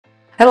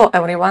Hello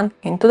everyone,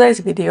 in today's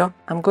video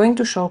I'm going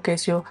to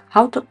showcase you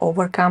how to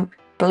overcome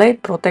Play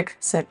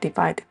Protect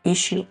certified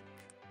issue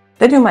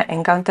that you might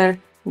encounter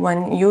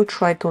when you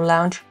try to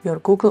launch your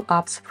Google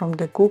apps from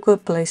the Google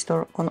Play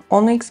Store on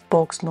Onyx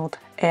Boox Note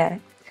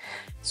Air.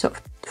 So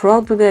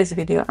throughout today's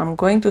video I'm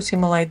going to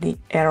simulate the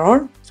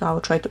error, so I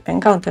will try to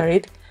encounter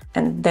it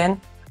and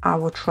then I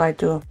will try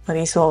to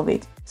resolve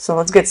it. So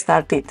let's get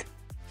started.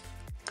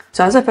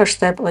 So as a first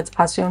step, let's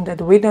assume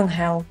that we don't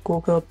have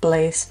Google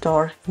Play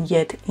Store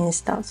yet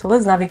installed. So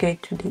let's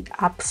navigate to the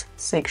Apps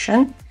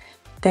section,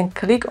 then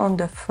click on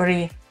the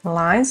three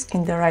lines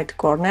in the right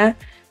corner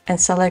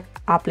and select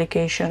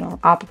Application or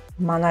App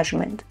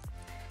Management.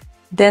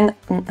 Then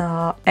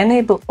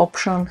enable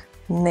option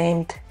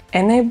named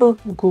Enable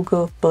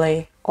Google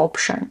Play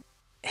option.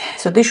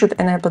 So this should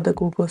enable the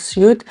Google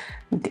Suite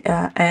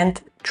and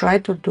try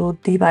to do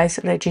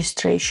device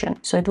registration.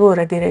 So it will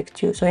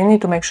redirect you. So you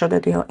need to make sure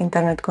that you have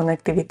internet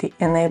connectivity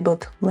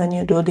enabled when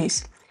you do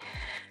this.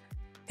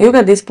 You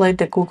can display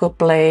the Google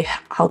Play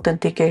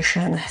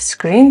authentication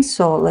screen.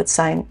 So let's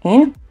sign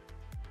in.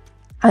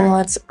 And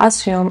let's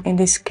assume in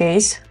this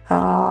case,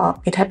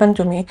 it happened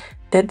to me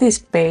that this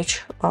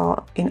page,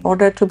 in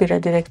order to be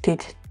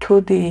redirected to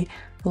the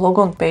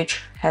logon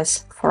page,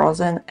 has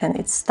frozen and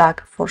it's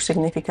stuck for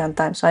significant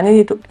time. So I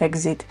needed to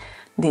exit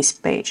this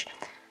page.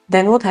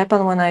 Then what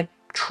happened when I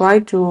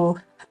tried to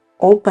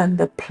open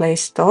the Play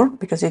Store,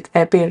 because it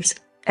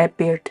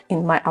appeared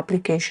in my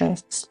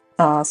applications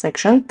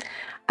section,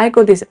 I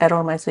got this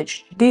error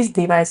message: this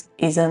device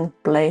isn't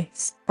Play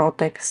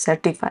Protect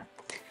certified.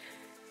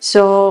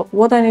 So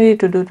what I needed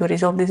to do to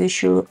resolve this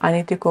issue, I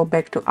need to go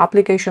back to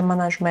application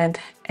management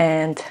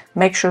and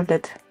make sure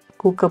that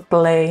Google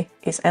Play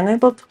is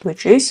enabled,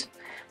 which is,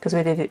 because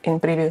we did it in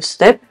previous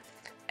step.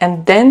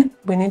 And then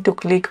we need to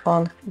click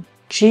on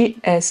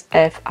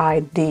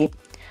GSFID,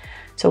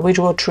 so which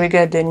will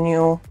trigger the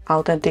new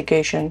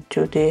authentication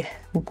to the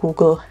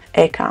Google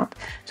account.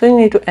 So you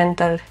need to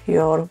enter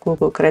your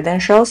Google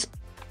credentials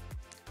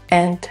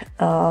and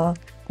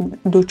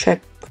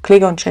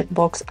click on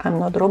checkbox I'm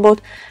not robot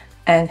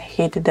and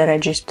hit the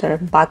register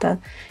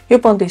button.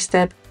 Upon this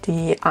step,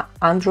 the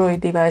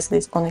Android device,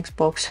 this Onyx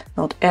Boox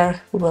Note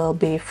Air, will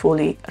be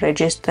fully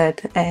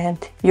registered and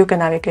you can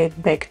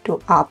navigate back to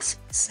Apps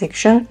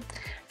section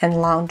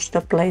and launch the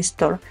Play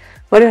Store,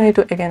 where you need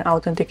to again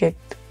authenticate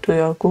to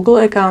your Google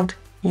account,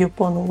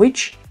 upon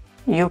which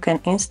you can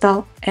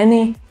install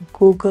any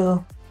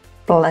Google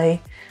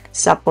Play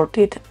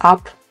supported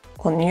app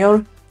on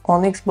your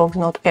Onyx Boox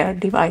Note Air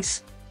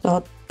device.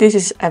 So this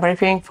is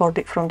everything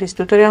from this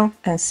tutorial,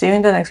 and see you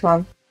in the next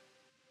one.